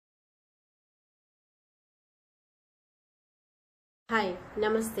Hi,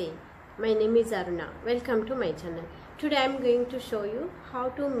 Namaste. My name is Aruna. Welcome to my channel. Today I am going to show you how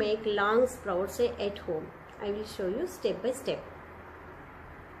to make long sprouts at home. I will show you step by step.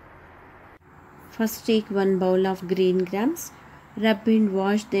 First take 1 bowl of green grams. Rub and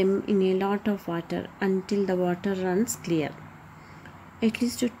wash them in a lot of water until the water runs clear. At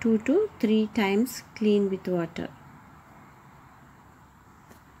least 2 to 3 times clean with water.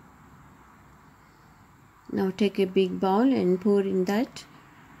 Now take a big bowl and pour in that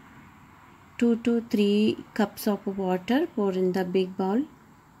 2 to 3 cups of water. Pour in the big bowl.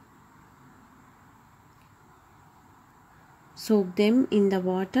 Soak them in the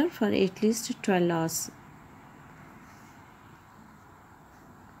water for at least 12 hours.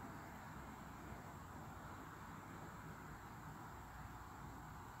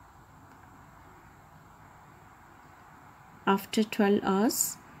 After 12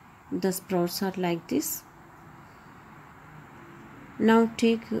 hours, the sprouts are like this. Now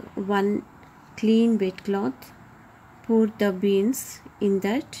take one clean wet cloth, pour the beans in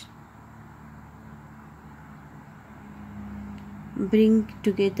that, bring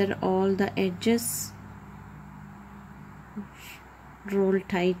together all the edges, roll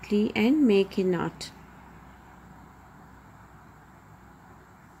tightly and make a knot.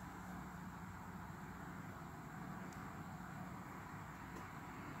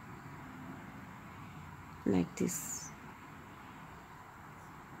 Like this.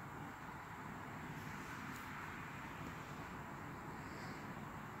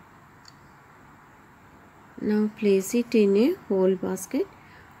 Now place it in a whole basket.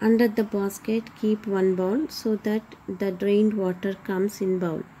 Under the basket keep one bowl so that the drained water comes in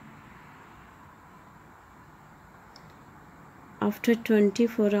bowl. After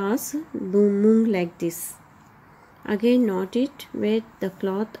 24 hours, Mung like this. Again knot it, wet the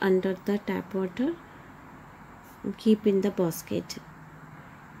cloth under the tap water and keep in the basket.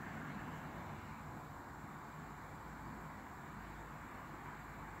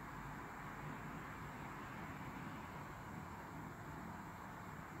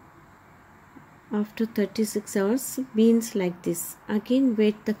 After 36 hours, beans like this. Again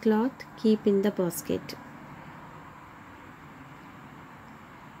wet the cloth, keep in the basket.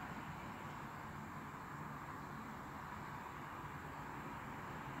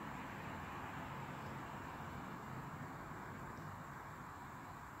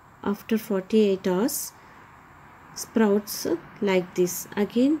 After 48 hours, sprouts like this.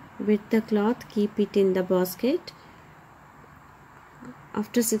 Again wet the cloth, keep it in the basket.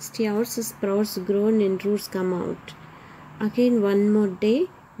 After 60 hours, sprouts grown and roots come out. Again one more day,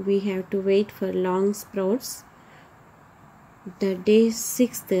 we have to wait for long sprouts. The day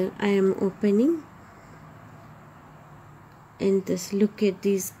 6th I am opening, and just look at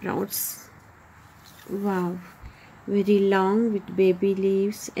these sprouts. Wow, very long with baby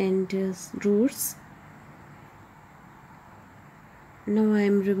leaves and roots. Now I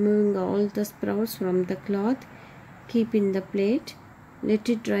am removing all the sprouts from the cloth. Keep in the plate. Let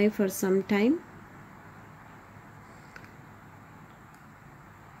it dry for some time.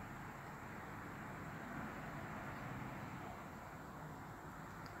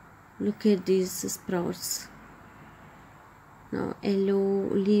 Look at these sprouts. Now yellow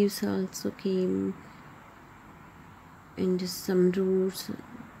leaves also came and some roots.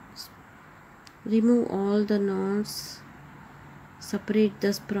 Remove all the knots. Separate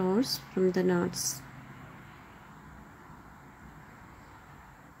the sprouts from the knots.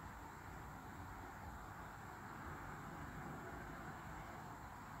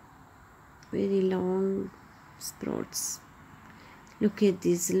 Very long sprouts. Look at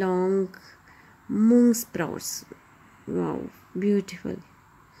these long Mung sprouts. Wow, beautiful.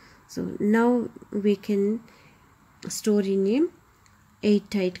 So now we can store in a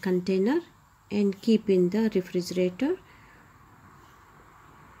airtight container and keep in the refrigerator.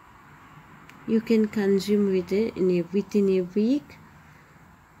 You can consume within a week,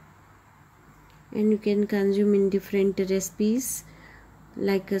 and you can consume in different recipes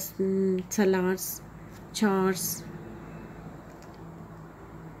like salads, chars,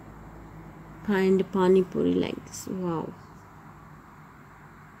 and pani puri like this. Wow.